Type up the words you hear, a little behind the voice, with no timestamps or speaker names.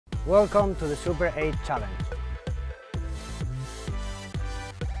Welcome to the Super 8 Challenge.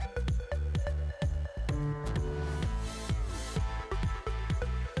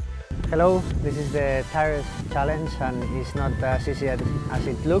 Hello, this is the Tyre challenge and it's not as easy as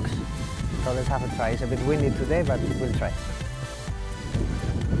it looks, so let's have a try. It's a bit windy today, but we'll try.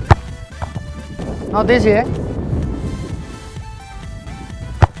 Not easy, eh?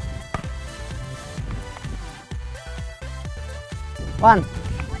 One.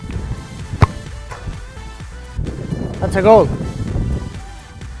 That's a goal.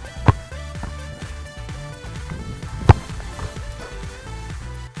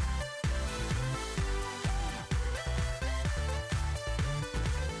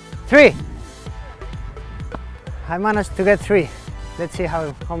 Three. I managed to get 3. Let's see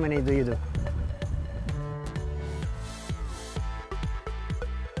how many do you do.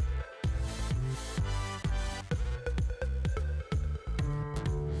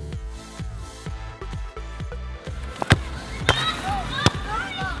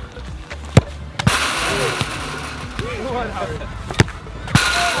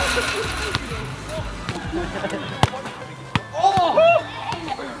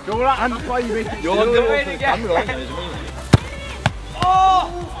 You're doing it again. Oh!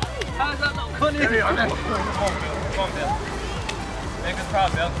 How's that not funny? Make us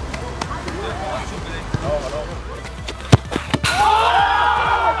proud, Bill.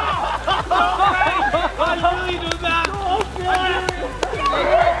 I really done that! Come here.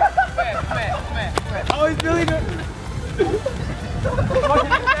 Oh, he's Billy doing it!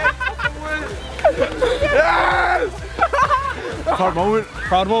 Yes! Proud moment.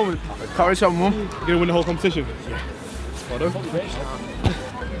 Proud moment. Can't show mum. You're going to win the whole competition? Yeah. Well done.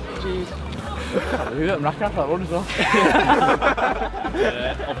 Jeez. I'm racking after that one as well.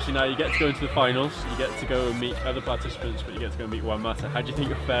 Obviously now you get to go into the finals, you get to go and meet other participants, but you get to go and meet Juan. How do you think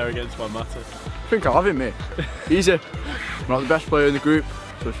you're fair against Juan? I think I'll have it, mate. Easy. I'm not the best player in the group,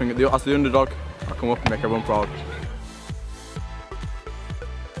 so I think as the underdog, I'll come up and make everyone proud.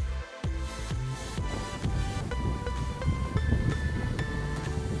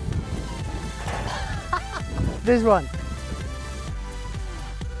 This one.